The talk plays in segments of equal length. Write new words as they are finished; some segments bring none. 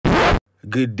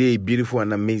Good day, beautiful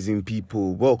and amazing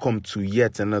people. Welcome to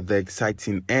yet another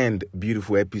exciting and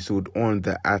beautiful episode on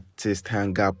the Artist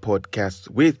Hangout podcast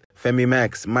with Femi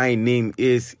Makx. My name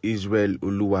is Israel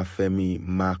Oluwafemi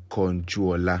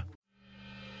Makonjuola.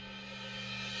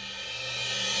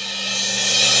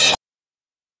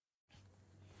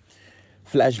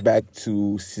 Flashback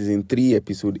to season 3,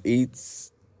 episode 8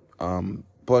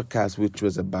 podcast, which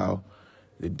was about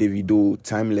the Davido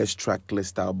Timeless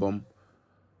Tracklist album.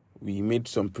 We made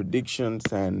some predictions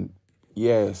and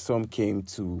some came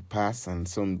to pass and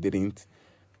some didn't.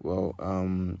 Well,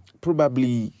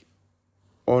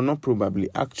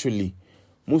 actually,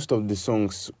 most of the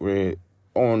songs were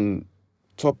on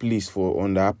top list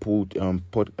on the Apple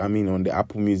on the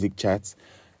Apple Music charts,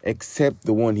 except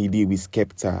the one he did with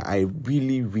Skepta. I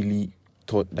really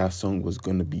thought that song was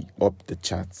going to be up the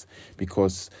charts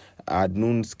because I'd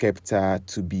known Skepta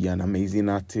to be an amazing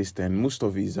artist, and most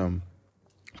of his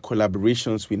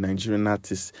collaborations with Nigerian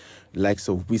artists likes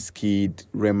of Wizkid,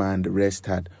 Rema and the rest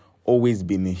had always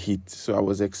been a hit. So I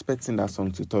was expecting that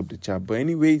song to top the chart. But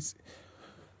anyways,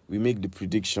 we make the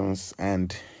predictions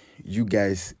and you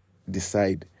guys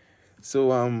decide.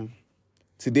 So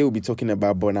today we'll be talking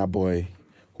about Burna Boy,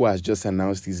 who has just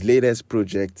announced his latest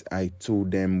project, I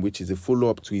Told Them, which is a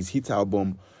follow-up to his hit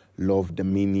album, Love the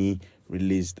Mini,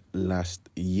 released last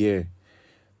year.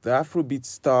 The Afrobeat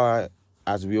star,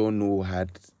 as we all know,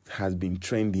 has been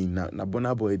trending. Now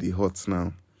Burna Boy the hot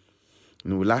now.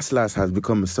 You know, Last has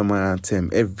become a summer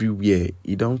anthem everywhere.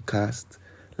 He don't cast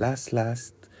last.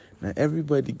 Now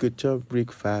everybody go chop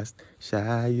breakfast.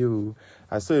 Shayo.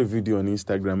 I saw a video on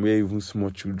Instagram where even small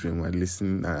children were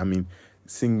listening.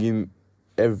 Singing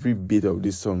every bit of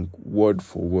this song word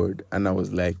for word, and I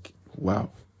was like,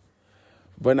 wow.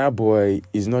 Burna Boy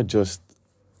is not just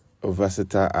a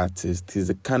versatile artist. He's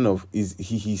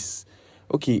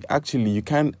okay, actually, you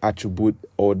can't attribute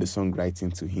all the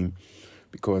songwriting to him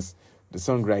because the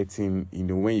songwriting,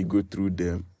 when you go through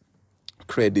the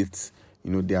credits,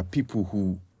 there are people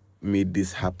who made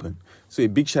this happen. So a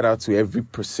big shout out to every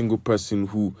single person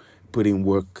who put in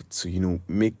work to,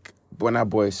 make Burna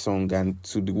Boy's song, and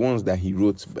to the ones that he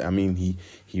wrote.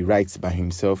 He writes by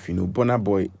himself. Burna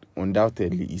Boy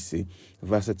undoubtedly is a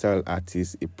versatile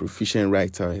artist, a proficient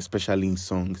writer, especially in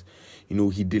songs.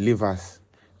 He delivers.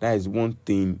 That is one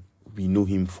thing we know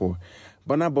him for.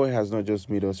 Burna Boy has not just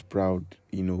made us proud,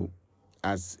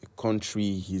 as a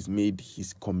country. He's made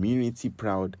his community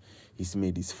proud. He's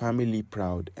made his family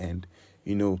proud. And,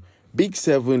 Big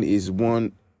 7 is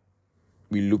one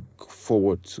we look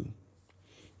forward to.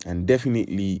 And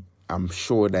definitely, I'm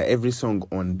sure that every song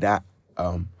on that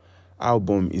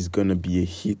album is going to be a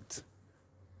hit.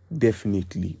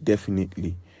 Definitely. There's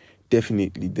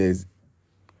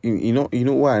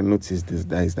what I noticed is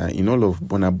that in all of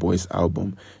Burna Boy's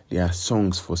album, there are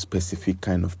songs for specific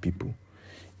kind of people.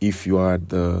 If you are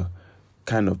the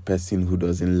kind of person who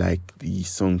doesn't like the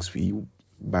songs with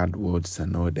bad words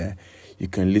and all that, you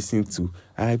can listen to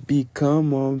I Become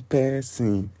One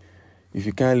Person. If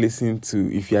you can't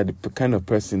if you are the kind of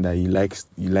person that you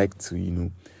like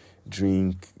to,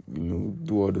 drink, do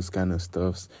all those kind of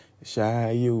stuffs,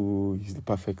 Shayo is the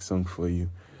perfect song for you.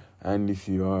 And if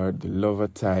you are the lover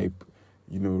type,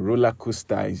 Roller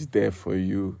Coaster is there for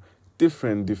you.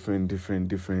 Different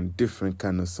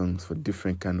kind of songs for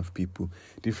different kind of people.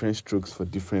 Different strokes for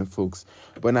different folks.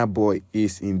 Burna Boy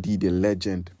is indeed a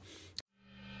legend.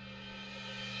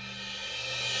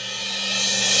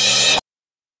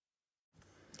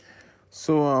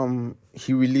 So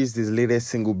he released his latest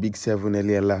single, Big 7,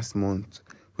 earlier last month,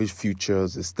 which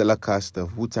features a stellar cast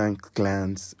of Wu-Tang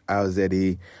Clans,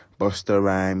 RZA, Busta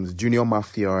Rhymes, Junior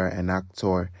Mafia, and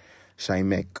actor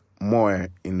Shymek more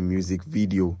in the music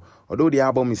video. Although the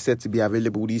album is set to be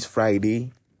available this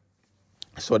Friday,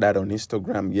 I saw that on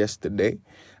Instagram yesterday.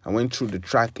 I went through the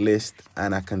track list,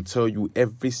 and I can tell you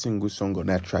every single song on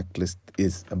that track list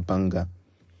is a banger.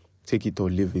 Take it or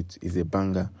leave it, is a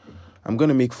banger. I'm going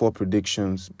to make 4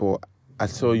 predictions, but I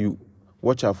tell you,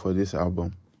 watch out for this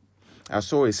album. I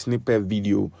saw a snippet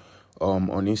video on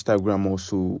Instagram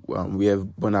also where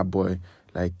Burna Boy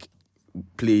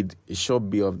played a short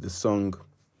bit of the song,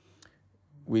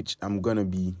 which I'm going to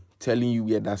be telling you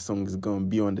where that song is going to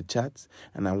be on the charts,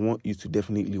 and I want you to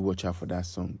definitely watch out for that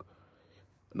song.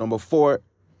 Number 4,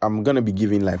 I'm going to be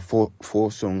giving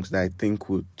four songs that I think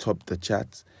will top the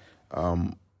charts.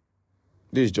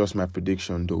 This is just my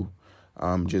prediction though.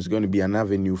 Just going to be an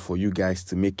avenue for you guys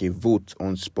to make a vote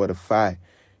on Spotify.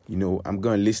 I'm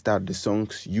going to list out the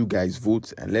songs, you guys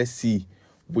vote, and let's see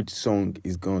which song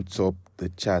is gonna top the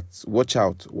charts. Watch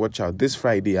out. This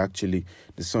Friday, actually,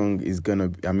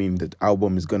 the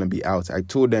album is gonna be out. I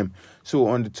told them. So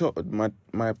on the top,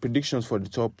 my predictions for the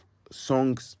top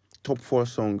 4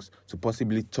 songs to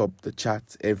possibly top the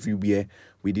charts everywhere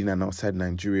within and outside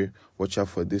Nigeria. Watch out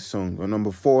for this song. On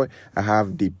number 4, I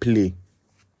have They Play.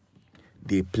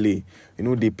 They Play.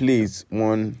 They Play is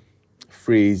one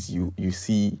phrase you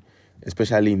see,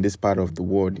 especially in this part of the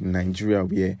world, in Nigeria,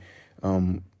 where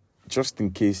just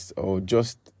in case, or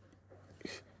just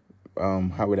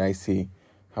how would I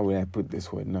put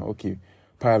this word now? Okay,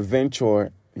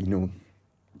 peradventure, we're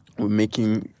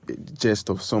making jest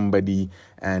of somebody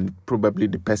and probably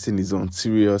the person is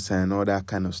unserious and all that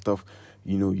kind of stuff.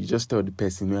 You just tell the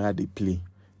person how they play.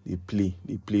 They play.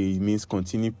 It means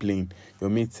continue playing. Your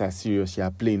mates are serious. You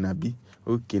are playing, Abi.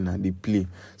 Okay, now they play.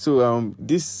 So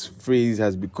this phrase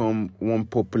has become one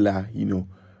popular,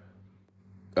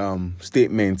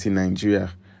 statement in Nigeria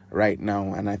right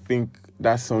now, and I think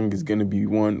that song is gonna be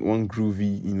one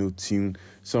groovy, tune,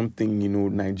 something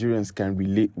Nigerians can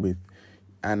relate with,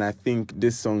 and I think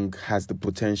this song has the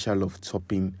potential of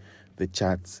topping the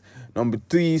charts. Number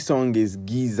 3 song is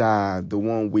Giza, the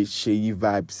one with Sheyi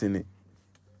Vibes in it.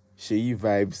 Sheyi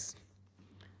Vibes.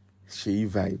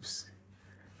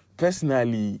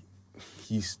 Personally,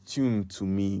 his tune to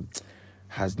me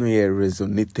has not yet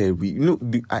resonated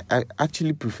with. I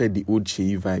actually prefer the old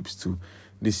Sheyi Vibes to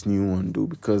this new one though,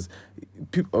 because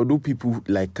although people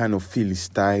like kind of feel his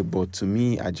style, but to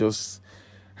me, I just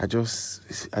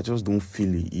don't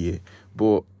feel it here.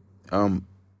 But I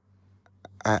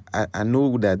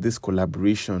know that this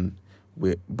collaboration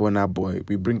with Burna Boy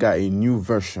will bring out a new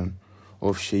version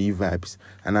of Sheyi Vibes,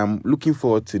 and I'm looking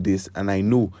forward to this. And I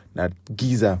know that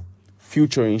Giza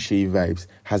featuring Sheyi Vibes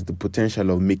has the potential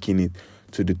of making it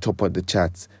to the top of the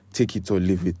charts. Take it or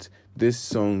leave it. This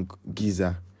song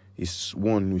Giza is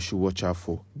one we should watch out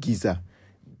for. Giza.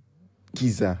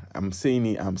 I'm saying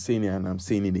it, and I'm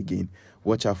saying it again.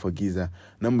 Watch out for Giza.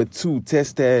 Number 2,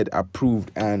 Tested,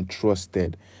 Approved, and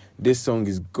Trusted. This song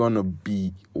is gonna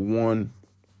be one,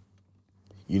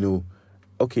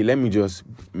 okay, let me just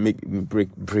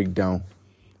break down.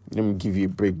 Let me give you a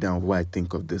breakdown of what I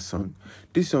think of this song.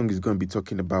 This song is going to be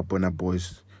talking about Burna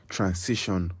Boy's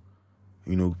transition,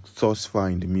 thus far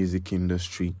in the music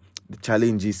industry, the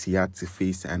challenges he had to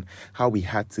face, and how he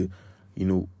had to,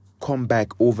 come back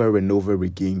over and over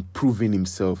again, proving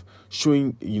himself,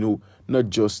 showing, not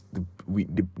just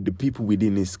the people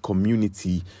within his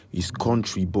community, his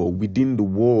country, but within the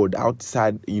world,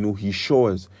 outside, his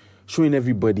shores, showing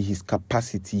everybody his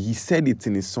capacity. He said it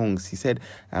in his songs. He said,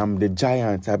 I'm the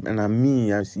giant, and I'm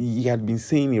me. He had been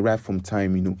saying it right from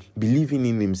time, believing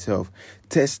in himself.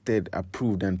 Tested,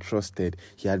 approved, and trusted.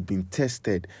 He had been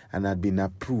tested and had been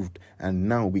approved, and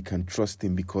now we can trust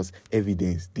him because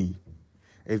evidence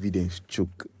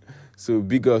choke. So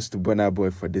big ups to Burna Boy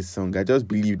for this song. I just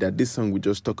believe that this song will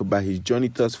just talk about his journey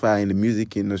thus far in the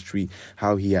music industry,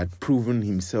 how he had proven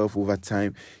himself over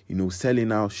time,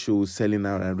 selling out shows, selling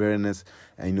out awareness,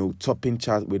 and, topping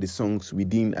charts with the songs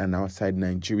within and outside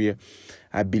Nigeria.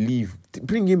 I believe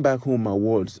bringing back home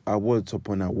awards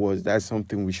upon awards, that's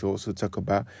something we should also talk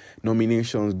about.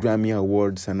 Nominations, Grammy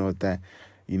Awards and all that.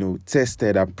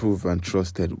 Tested, approved, and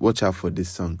trusted. Watch out for this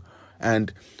song.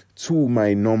 And to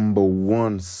my number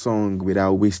 1 song,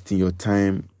 without wasting your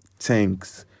time,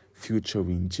 Thanks,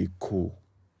 featuring J. Cole.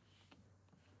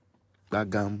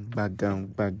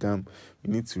 Bagam.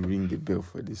 We need to ring the bell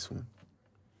for this one.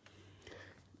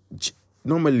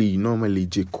 Normally,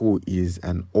 J. Cole is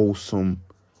an awesome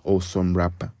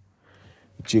rapper.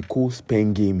 J. Cole's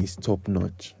pen game is top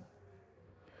notch.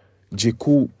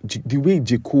 The way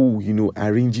J. Cole,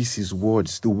 arranges his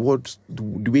words, the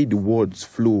way the words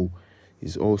flow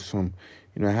is awesome.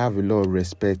 I have a lot of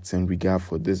respect and regard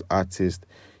for this artist.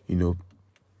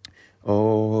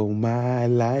 All my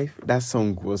life. That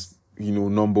song was,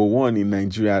 number 1 in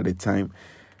Nigeria at the time.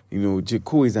 J.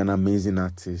 Cole is an amazing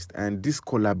artist. And this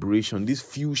collaboration, this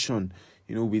fusion,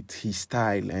 with his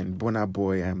style and Burna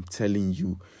Boy, I'm telling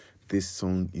you, this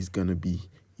song is going to be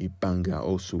a banger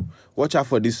also. Watch out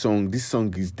for this song. This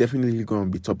song is definitely going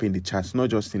to be topping the charts, not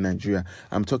just in Nigeria.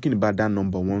 I'm talking about that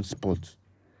number 1 spot.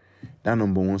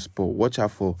 Watch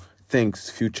out for Thanks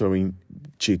featuring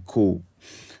J. Cole.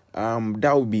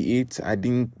 That would be it. I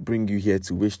didn't bring you here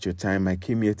to waste your time. I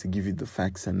came here to give you the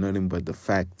facts and nothing but the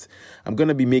facts. I'm going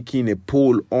to be making a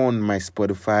poll on my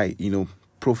Spotify,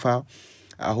 profile.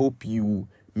 I hope you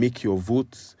make your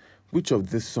votes. Which of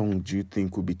this song do you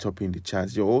think will be topping the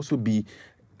charts? There'll also be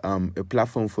a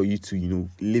platform for you to,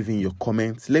 leave in your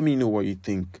comments. Let me know what you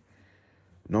think.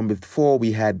 Number 4,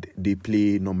 we had They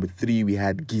Play. Number 3, we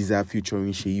had Giza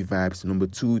featuring Shea Vibes. Number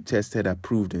 2, Tested,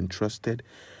 Approved, and Trusted.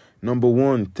 Number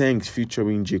 1, Thanks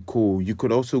featuring J. Cole. You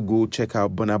could also go check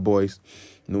out Burna Boy's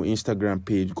Instagram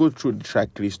page. Go through the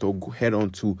track list or go head on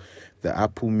to the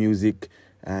Apple Music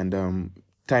and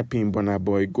type in Burna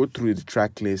Boy. Go through the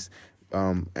track list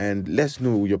and let's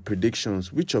know your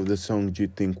predictions. Which of the songs do you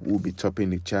think will be topping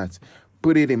the charts?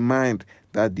 Put it in mind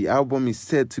that the album is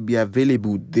set to be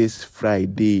available this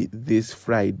Friday.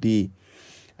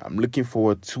 I'm looking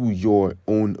forward to your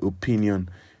own opinion.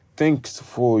 Thanks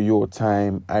for your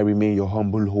time. I remain your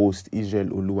humble host, Israel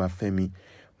Femi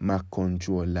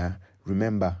Makx.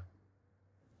 Remember,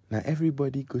 now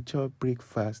everybody go chop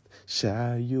breakfast.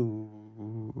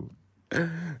 Shayo.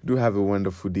 Do have a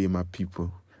wonderful day, my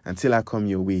people. Until I come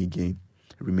your way again,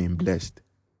 remain blessed.